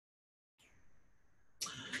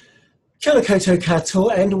Kia ora koutou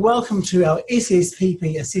katoa, and welcome to our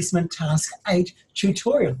SSPP Assessment Task 8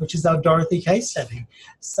 tutorial, which is our Dorothy case study.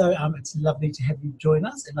 So it's lovely to have you join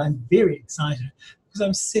us, and I'm very excited because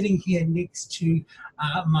I'm sitting here next to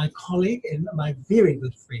my colleague and my very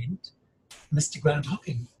good friend, Mr. Grant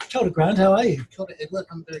Hocking. Kia ora, Grant, how are you? Kia ora, Edward.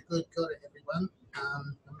 I'm very good. Kia ora, everyone.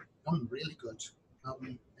 I'm really good.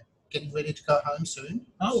 I'm getting ready to go home soon.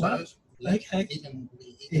 Oh, so, wow. yeah, Okay.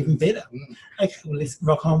 Even better. Mm. Okay, well, let's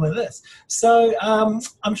rock on with this. So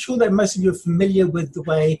I'm sure that most of you are familiar with the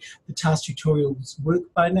way the task tutorials work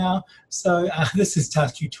by now. So this is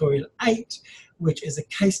task tutorial 8, which is a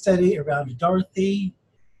case study around Dorothy.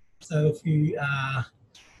 So if you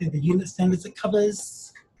the unit standards it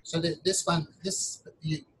covers. So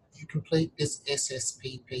you complete this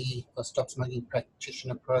SSPP for Stop Smoking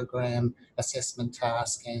Practitioner program assessment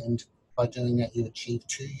task, and by doing that you achieve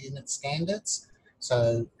 2 unit standards.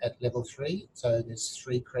 So at level 3, so there's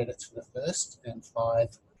 3 credits for the first and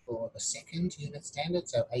 5 for the second unit standard,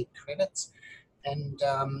 so 8 credits. And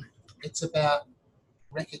it's about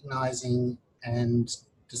recognizing and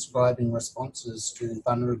describing responses to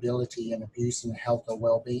vulnerability and abuse in a health or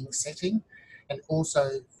well-being setting. And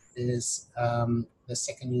also there's the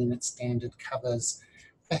second unit standard covers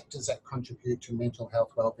factors that contribute to mental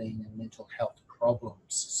health, well-being and mental health problems.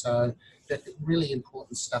 So that's really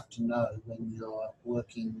important stuff to know when you're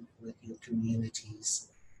working with your communities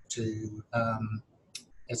to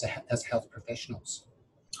as health professionals.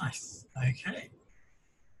 Nice. Okay.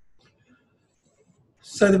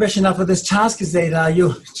 So the rationale for this task is that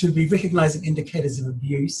you're to be recognising indicators of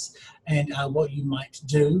abuse and what you might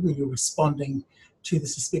do when you're responding to the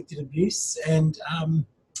suspected abuse, and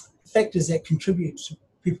factors that contribute to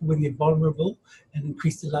people when they're vulnerable and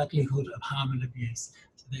increase the likelihood of harm and abuse.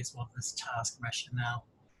 So that's what this task rationale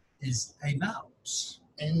is about.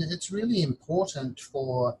 And it's really important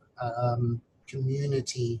for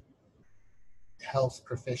community health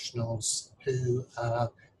professionals who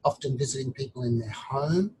are often visiting people in their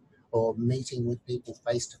home or meeting with people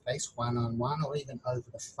face-to-face, one-on-one, or even over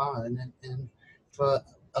the phone. And for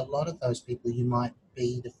a lot of those people, you might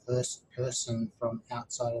be the first person from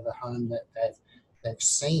outside of the home that they've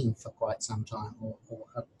seen for quite some time, or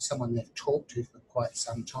someone they've talked to for quite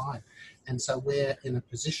some time. And so we're in a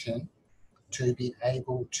position to be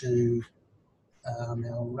able to,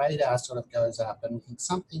 our radar sort of goes up and we think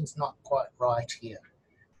something's not quite right here.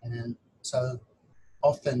 And so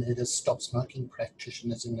often it is stop smoking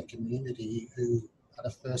practitioners in the community who are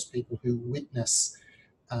the first people who witness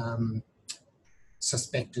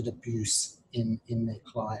suspected abuse in their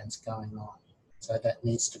clients going on. So that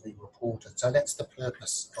needs to be reported. So that's the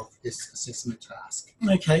purpose of this assessment task.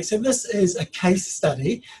 Okay, so this is a case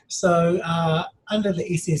study. So under the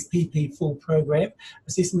SSPP full program,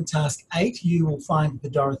 assessment task 8, you will find the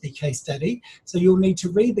Dorothy case study. So you'll need to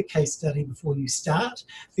read the case study before you start.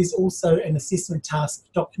 There's also an assessment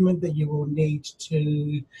task document that you will need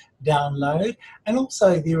to download. And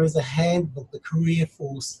also there is a handbook, the Career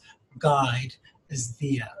Force Guide is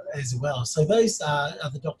there as well. So those are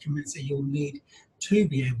the documents that you'll need to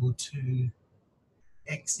be able to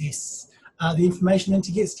access the information and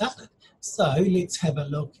to get started. So let's have a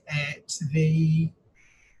look at the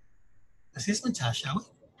assessment task, shall we?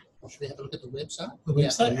 Should we have a look at the website? The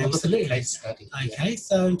website, we'll absolutely. Look at the case study. Okay,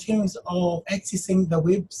 so in terms of accessing the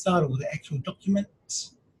website or the actual document,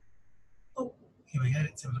 oh, here we go,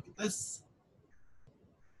 let's have a look at this.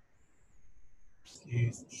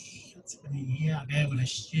 Excuse me, what's happening here? Okay, I'm going to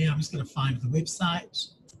share, I'm just going to find the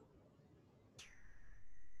website.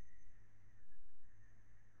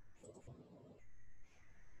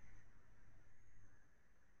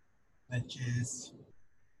 Which is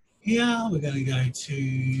here. We're going to go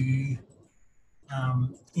to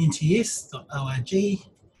nts.org.nz.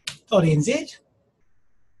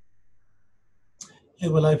 It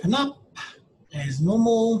will open up as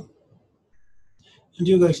normal. And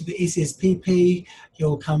you'll go to the SSPP,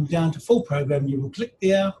 you'll come down to full program, you will click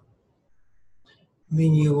there. And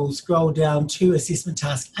then you will scroll down to assessment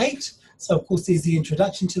task 8. So of course there's the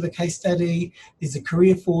introduction to the case study, there's a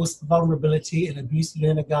career force, vulnerability and abuse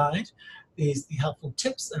learner guide, there's the helpful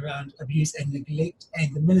tips around abuse and neglect,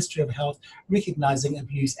 and the Ministry of Health recognising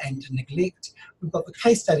abuse and neglect. We've got the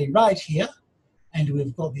case study right here, and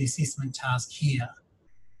we've got the assessment task here.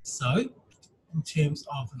 So in terms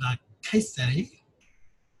of the case study,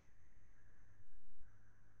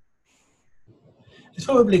 it's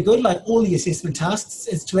probably good, like all the assessment tasks,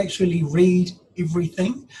 is to actually read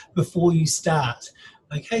everything before you start.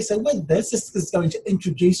 Okay, so with this is going to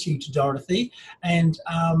introduce you to Dorothy, and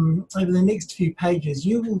over the next few pages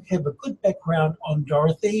you will have a good background on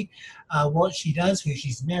Dorothy, what she does, who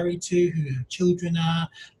she's married to, who her children are,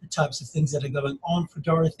 the types of things that are going on for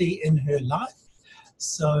Dorothy in her life.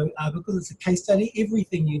 So because it's a case study,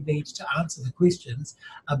 everything you need to answer the questions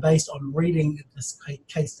are based on reading this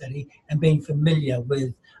case study and being familiar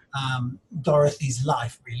with Dorothy's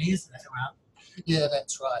life, really, isn't that right? Yeah,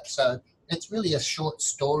 that's right. So it's really a short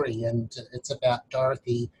story, and it's about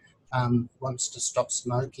Dorothy wants to stop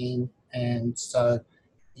smoking, and so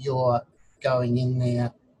you're going in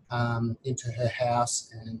there into her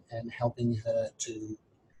house and helping her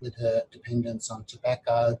with her dependence on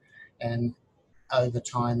tobacco, and over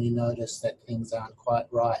time you notice that things aren't quite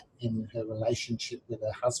right in her relationship with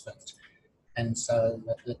her husband. And so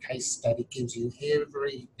the case study gives you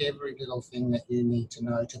every little thing that you need to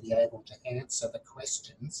know to be able to answer the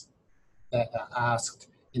questions that are asked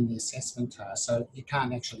in the assessment task. So you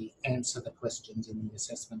can't actually answer the questions in the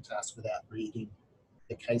assessment task without reading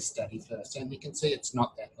the case study first. And you can see it's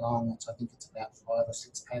not that long. I think it's about 5 or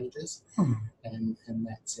 6 pages, and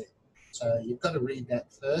that's it. So you've got to read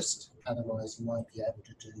that first, otherwise you won't be able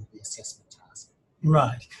to do the assessment task.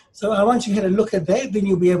 Right. So once you've had a look at that, then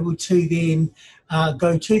you'll be able to then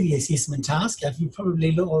go to the assessment task. If you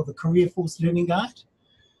probably look at the Career Force Learning Guide.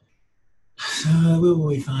 So where will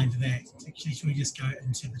we find that? Actually, should we just go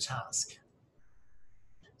into the task?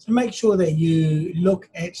 So make sure that you look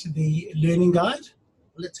at the learning guide.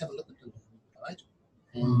 Well, let's have a look at the learning guide,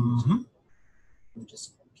 and we'll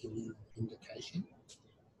just give you an indication.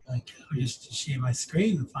 Okay, I'll just share my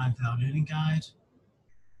screen and find our learning guide.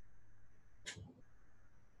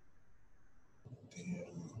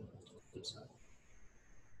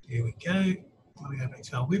 There we go. We'll go back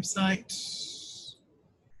to our website.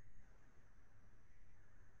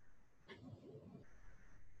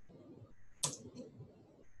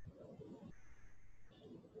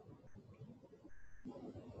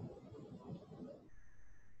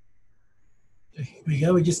 So here we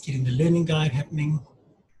go. We're just getting the learning guide happening.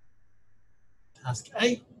 Task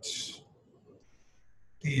 8.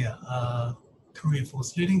 There, Career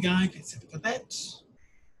Force Learning Guide. Let's have a look at that.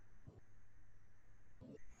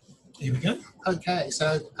 There we go. Okay,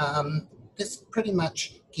 so this pretty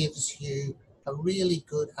much gives you a really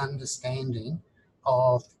good understanding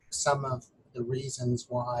of some of the reasons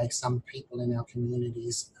why some people in our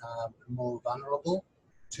communities are more vulnerable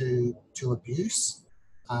to abuse.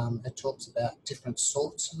 It talks about different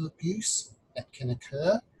sorts of abuse that can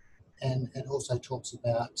occur, and it also talks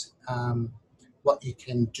about what you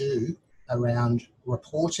can do around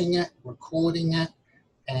reporting it, recording it,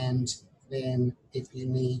 and then if you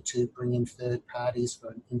need to bring in third parties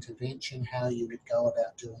for an intervention, how you would go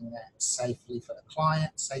about doing that safely for the client,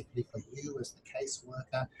 safely for you as the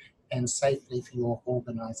caseworker, and safely for your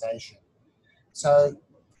organisation. So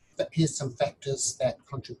here's some factors that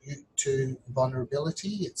contribute to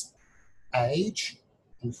vulnerability. It's age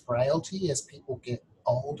and frailty. As people get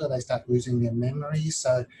older, they start losing their memories,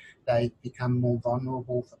 so they become more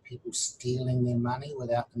vulnerable for people stealing their money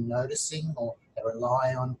without them noticing, or they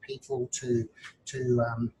rely on people to do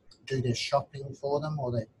their shopping for them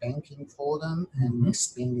or their banking for them, and they're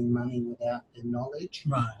spending money without their knowledge,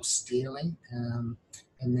 or stealing. And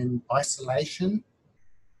then isolation,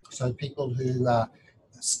 so people who are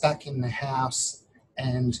stuck in the house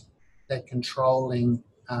and they're controlling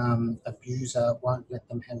abuser won't let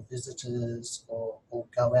them have visitors or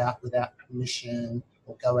go out without permission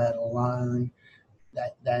or go out alone.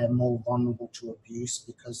 They are more vulnerable to abuse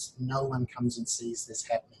because no one comes and sees this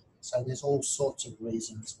happening. So there's all sorts of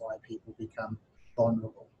reasons why people become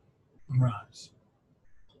vulnerable. Right.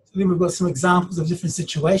 So then we've got some examples of different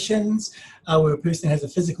situations where a person has a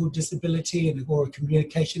physical disability or a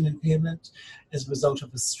communication impairment as a result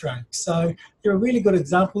of a stroke. So there are really good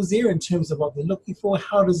examples there in terms of what they're looking for.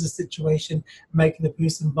 How does the situation make the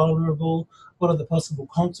person vulnerable? What are the possible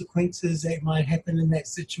consequences that might happen in that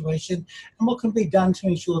situation? And what can be done to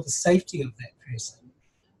ensure the safety of that person?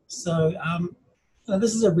 So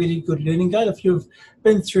this is a really good learning guide. If you've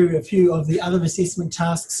been through a few of the other assessment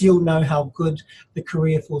tasks, you'll know how good the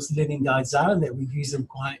Career Force learning guides are, and that we use them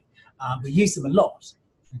we use them a lot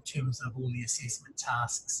in terms of all the assessment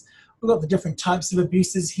tasks. We've got the different types of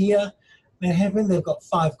abuses here that happen. They've got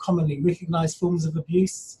 5 commonly recognised forms of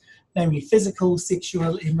abuse, namely physical,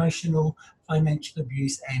 sexual, emotional, financial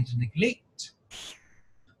abuse, and neglect.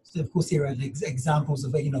 So of course there are examples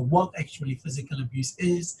of what actually physical abuse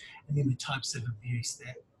is, and then the types of abuse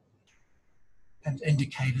and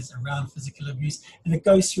indicators around physical abuse, and it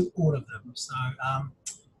goes through all of them. So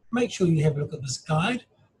make sure you have a look at this guide.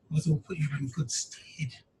 It will put you in good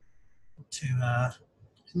stead to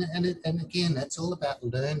and again, it's all about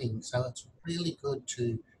learning. So it's really good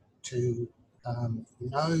to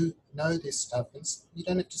know this stuff. And you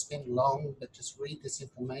don't have to spend long, but just read this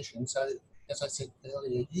information. So as I said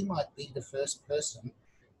earlier, you might be the first person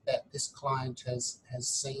that this client has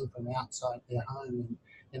seen from outside their home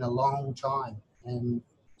in a long time, and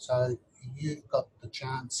so you've got the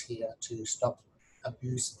chance here to stop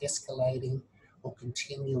abuse escalating or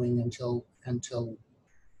continuing until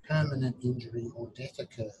permanent injury or death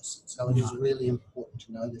occurs. So it is really important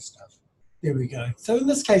to know this stuff. There we go. So in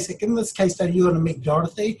this case study, you want to meet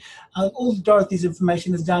Dorothy. All Dorothy's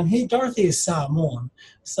information is down here. Dorothy is Samoan,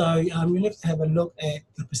 so you have to have a look at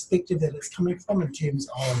the perspective that it's coming from in terms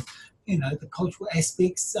of, the cultural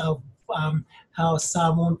aspects of how a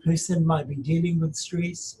Samoan person might be dealing with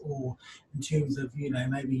stress, or in terms of,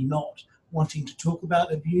 maybe not wanting to talk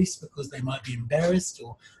about abuse because they might be embarrassed,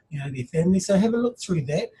 or, their family. So have a look through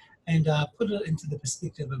that and put it into the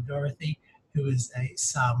perspective of Dorothy, who is a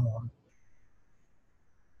Samoan.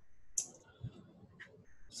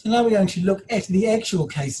 So now we're going to look at the actual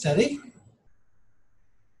case study.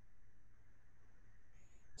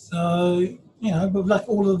 So, but like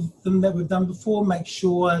all of them that we've done before, make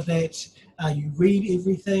sure that you read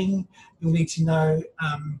everything. You'll need to know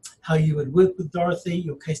how you would work with Dorothy,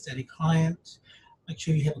 your case study client. Make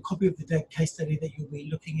sure you have a copy of the case study that you'll be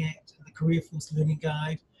looking at, the Career Force Learning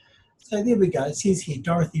Guide. So there we go. It says here,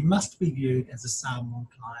 Dorothy must be viewed as a Samoan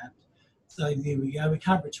client. So there we go. We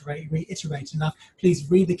can't reiterate enough. Please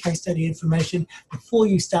read the case study information before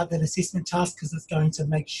you start that assessment task, because it's going to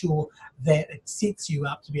make sure that it sets you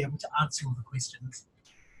up to be able to answer all the questions.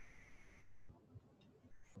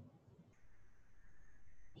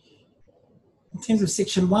 In terms of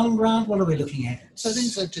section 1, Grant, what are we looking at? So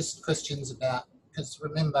these are just questions about, because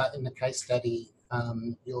remember in the case study,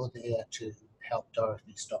 you're there to help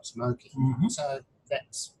Dorothy stop smoking. Mm-hmm. So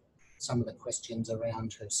that's some of the questions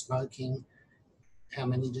around her smoking. How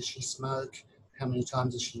many does she smoke? How many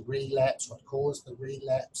times does she relapse? What caused the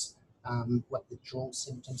relapse? What withdrawal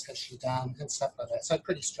symptoms has she done? And stuff like that. So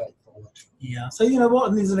pretty straightforward. Yeah. So you know what?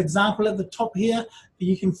 And there's an example at the top here that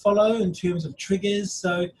you can follow in terms of triggers.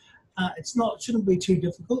 So shouldn't be too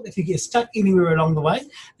difficult. If you get stuck anywhere along the way,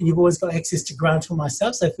 then you've always got access to Grant or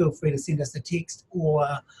myself. So feel free to send us a text or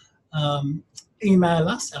email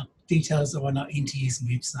us. Our details are on our NTS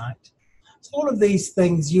website. So all of these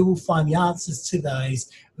things, you will find the answers to those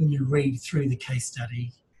when you read through the case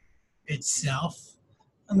study itself.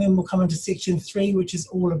 And then we'll come into section 3, which is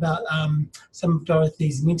all about some of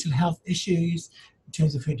Dorothy's mental health issues in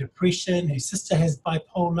terms of her depression. Her sister has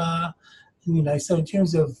bipolar. And, so in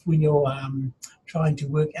terms of when you're trying to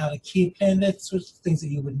work out a care plan, that's sort of things that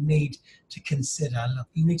you would need to consider. Look,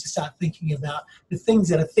 you need to start thinking about the things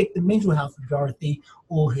that affect the mental health of Dorothy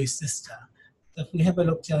or her sister. So if we have a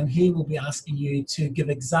look down here, we'll be asking you to give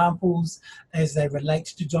examples as they relate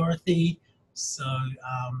to Dorothy. So,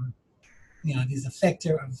 there's a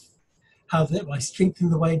factor of how that might strengthen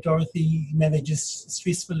the way Dorothy manages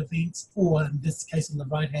stressful events, or in this case on the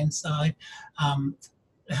right-hand side,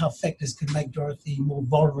 how factors could make Dorothy more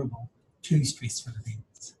vulnerable to stressful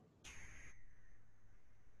events.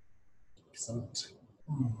 Excellent.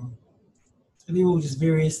 Mm-hmm. So they're all just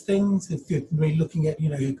various things. If you're really looking at,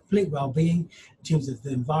 her complete well-being in terms of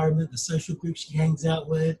the environment, the social group she hangs out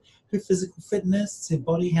with, her physical fitness, her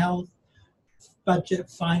body health, budget,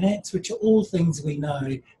 finance, which are all things we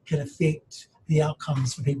know can affect the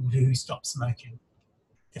outcomes for people who stop smoking,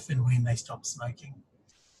 if and when they stop smoking.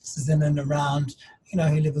 This is in and around,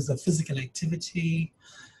 her levels of physical activity,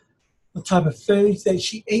 the type of foods that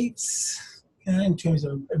she eats, in terms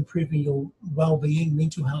of improving your well-being,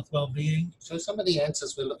 mental health well-being. So some of the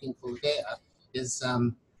answers we're looking for there is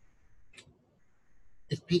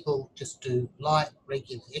if people just do light,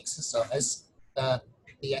 regular exercise,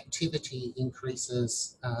 the activity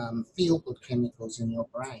increases feel-good chemicals in your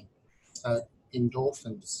brain, so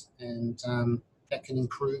endorphins, and that can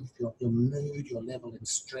improve your mood, your level of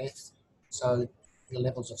stress, so your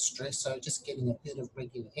levels of stress. So just getting a bit of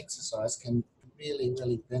regular exercise can really,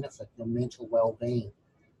 really benefit your mental well-being.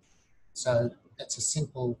 So that's a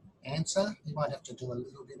simple answer. You might have to do a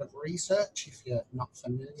little bit of research if you're not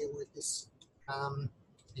familiar with this,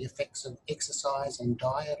 the effects of exercise and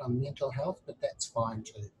diet on mental health, but that's fine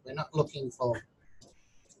too. We're not looking for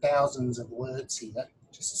thousands of words here,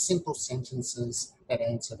 just simple sentences that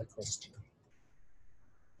answer the question.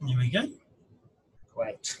 There we go.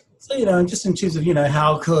 Great. So, just in terms of,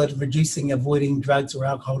 how could reducing, avoiding drugs or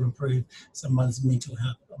alcohol improve someone's mental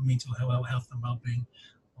health and well-being?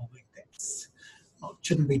 That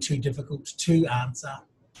shouldn't be too difficult to answer.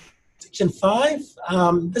 Section 5,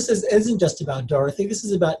 this isn't just about Dorothy. This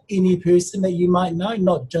is about any person that you might know,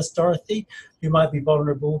 not just Dorothy, who might be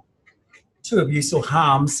vulnerable to abuse or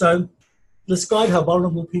harm. So describe how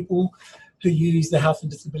vulnerable people who use the health and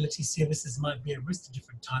disability services might be at risk to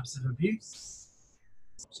different types of abuse.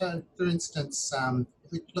 So, for instance,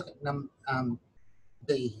 if we look at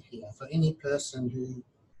B here, for any person,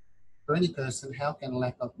 how can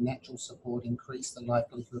lack of natural support increase the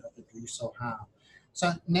likelihood of abuse or harm?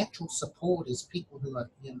 So natural support is people who are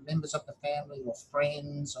members of the family or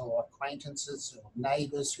friends or acquaintances or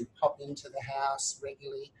neighbours who pop into the house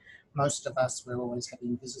regularly. Most of us, we're always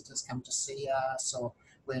having visitors come to see us, or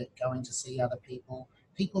we're going to see other people.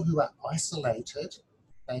 People who are isolated,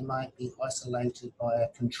 they might be isolated by a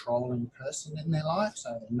controlling person in their life, so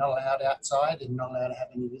they're not allowed outside, they're not allowed to have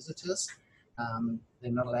any visitors,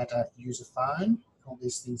 they're not allowed to use a phone. All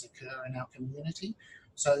these things occur in our community.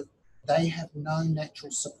 So they have no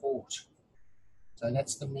natural support. So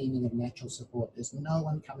that's the meaning of natural support. There's no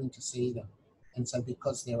one coming to see them. And so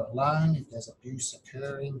because they're alone, if there's abuse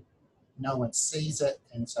occurring, no one sees it,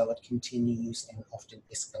 and so it continues and often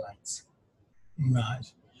escalates.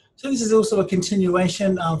 Right. So this is also a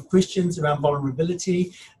continuation of questions around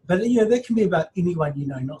vulnerability, but that can be about anyone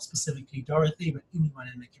not specifically Dorothy, but anyone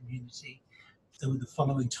in the community. So the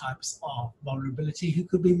following types of vulnerability who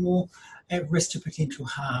could be more at risk to potential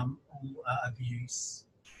harm or abuse.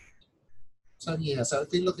 So so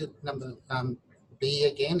if we look at number B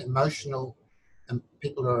again, emotional,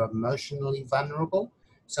 people who are emotionally vulnerable.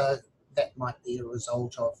 So that might be a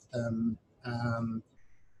result of them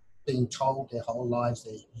being told their whole lives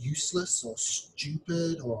they're useless or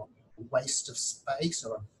stupid or a waste of space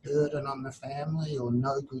or a burden on the family or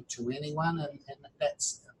no good to anyone, and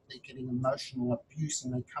that's, they're getting emotional abuse,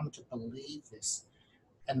 and they come to believe this,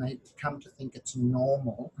 and they come to think it's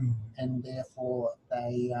normal, and therefore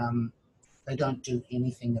they don't do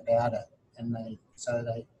anything about it, and they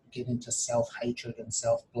get into self-hatred and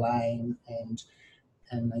self-blame, and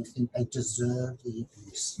they think they deserve the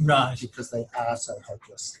abuse, right, because they are so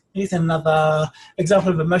hopeless. Here's another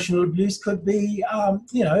example of emotional abuse. Could be,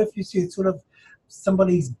 if you see sort of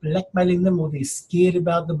somebody's blackmailing them, or they're scared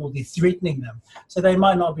about them, or they're threatening them. So they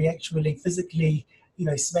might not be actually physically,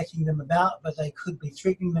 smacking them about, but they could be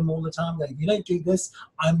threatening them all the time. Like, if you don't do this,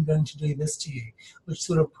 I'm going to do this to you, which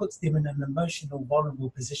sort of puts them in an emotional, vulnerable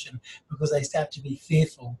position, because they start to be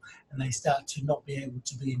fearful and they start to not be able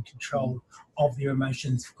to be in control of their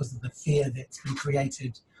emotions because of the fear that's been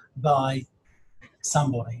created by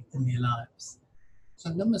somebody in their lives. So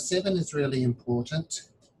number 7 is really important.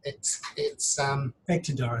 It's back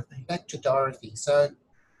to Dorothy. Back to Dorothy. So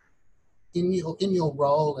in your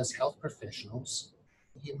role as health professionals,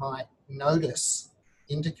 you might notice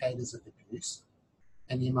indicators of abuse,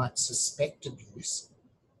 and you might suspect abuse.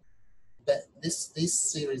 But this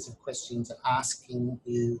series of questions are asking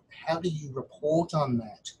you, how do you report on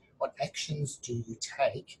that? What actions do you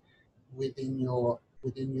take within your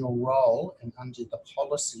role and under the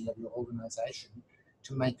policy of your organisation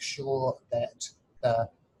to make sure that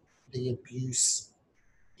the abuse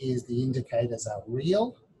is, the indicators are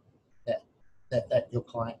real, that your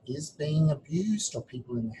client is being abused, or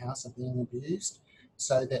people in the house are being abused,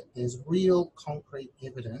 so that there's real concrete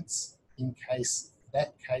evidence in case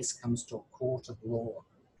that case comes to a court of law.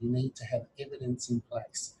 You need to have evidence in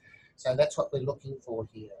place. So that's what we're looking for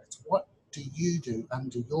here. It's what do you do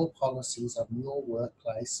under your policies of your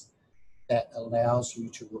workplace that allows you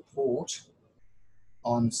to report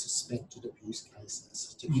on suspected abuse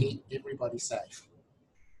cases to keep everybody safe.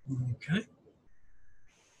 Okay.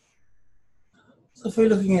 So if we're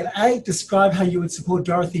looking at 8, describe how you would support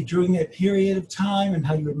Dorothy during that period of time and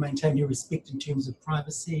how you would maintain your respect in terms of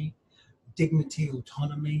privacy, dignity,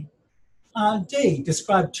 autonomy. D,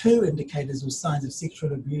 describe 2 indicators or signs of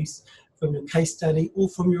sexual abuse from your case study or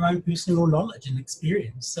from your own personal knowledge and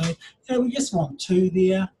experience. So, we just want 2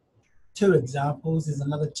 there. 2 examples. There's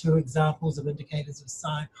another 2 examples of indicators of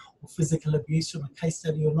sign or physical abuse from a case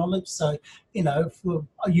study or knowledge. So,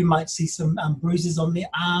 you might see some bruises on their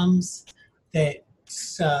arms that,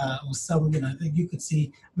 or some, that you could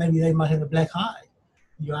see, maybe they might have a black eye.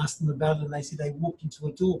 You ask them about it and they say they walked into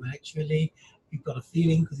a door, but actually you've got a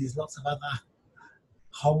feeling, because there's lots of other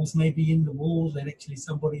holes maybe in the walls, that actually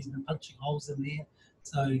somebody's been punching holes in there.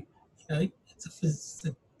 So, it's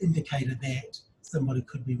an indicator that somebody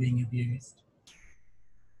could be being abused.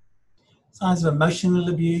 Signs of emotional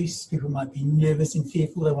abuse. People might be nervous and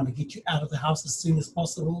fearful. They want to get you out of the house as soon as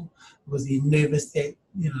possible because they're nervous that,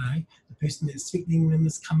 the person that's threatening them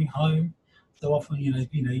is coming home. So often,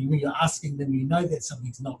 when you're asking them, that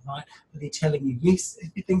something's not right, but they're telling you, yes,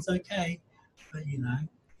 everything's okay. But,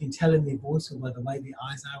 You can tell in their voice or by the way their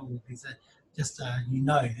eyes are, or there's you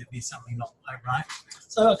know that there's something not quite right.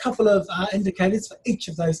 So a couple of indicators for each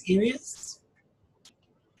of those areas.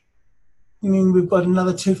 And then we've got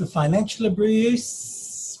another 2 for financial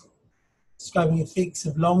abuse, describing effects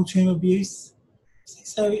of long-term abuse.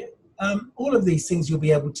 So all of these things you'll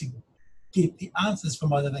be able to get the answers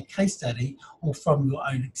from either the case study or from your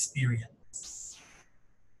own experience.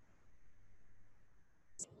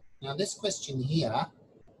 Now this question here,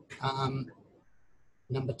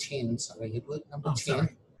 number 10, sorry Edward, number 10,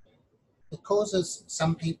 sorry. It causes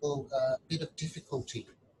some people a bit of difficulty.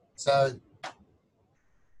 So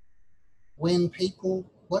when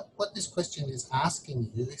people, what this question is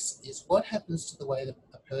asking you is what happens to the way that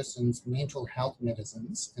a person's mental health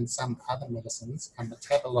medicines and some other medicines are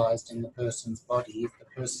metabolized in the person's body if the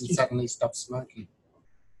person suddenly stops smoking?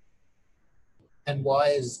 And why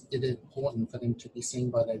is it important for them to be seen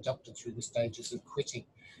by their doctor through the stages of quitting?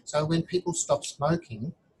 So when people stop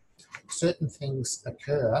smoking, certain things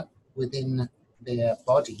occur within their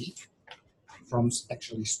body from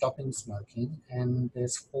actually stopping smoking, and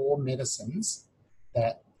there's 4 medicines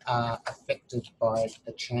that are affected by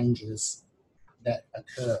the changes that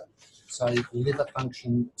occur. So liver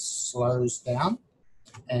function slows down,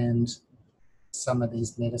 and some of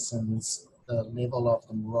these medicines, the level of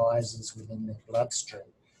them rises within their bloodstream,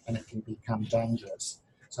 and it can become dangerous.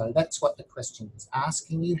 So that's what the question is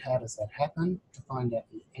asking you. How does that happen? To find out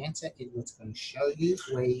the answer, Edward's going to show you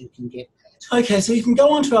where you can get that. Okay, so you can go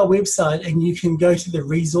onto our website and you can go to the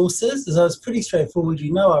resources. So it's pretty straightforward.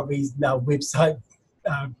 You know our website.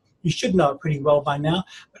 You should know it pretty well by now.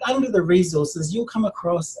 But under the resources, you'll come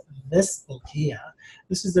across this book here.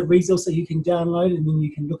 This is the resource that you can download and then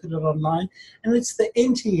you can look at it online. And it's the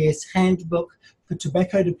NTS Handbook for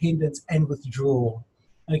Tobacco Dependence and Withdrawal.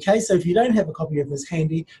 Okay, so if you don't have a copy of this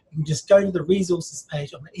handy, you can just go to the resources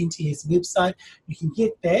page on the NTS website. You can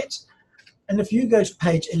get that. And if you go to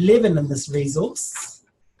page 11 in this resource,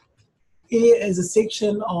 here is a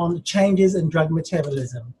section on changes in drug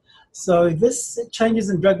metabolism. So this changes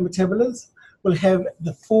in drug metabolism will have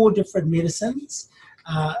the 4 different medicines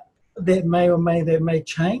that may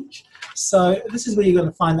change. So this is where you're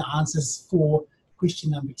going to find the answers for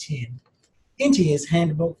question number 10. NTS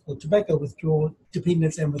Handbook for Tobacco Withdrawal,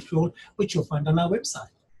 Dependence and Withdrawal, which you'll find on our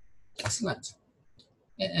website. Excellent.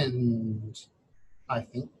 And I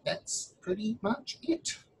think that's pretty much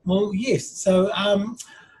it. Well, yes. So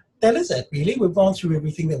that is it, really. We've gone through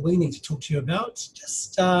everything that we need to talk to you about.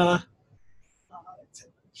 Just, here.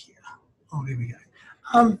 Oh, there we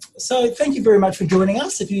go. So thank you very much for joining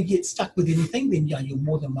us. If you get stuck with anything, then you're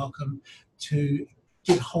more than welcome to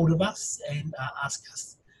get hold of us and ask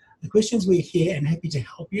us the questions. We're here and happy to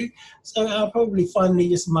help you. So probably finally,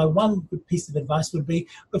 just my one good piece of advice would be,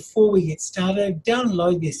 before we get started,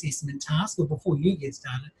 download the assessment task, or before you get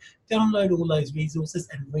started, download all those resources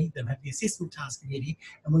and read them. Have the assessment task ready,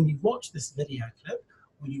 and when you watch this video clip,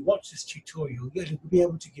 when you watch this tutorial, you'll be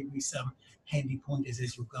able to give you some handy pointers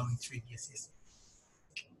as you're going through the assessment.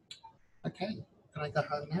 Okay, can I go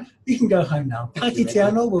home now? You can go home now. Taki te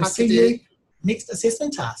ano, we'll see you next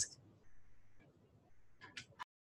assessment task.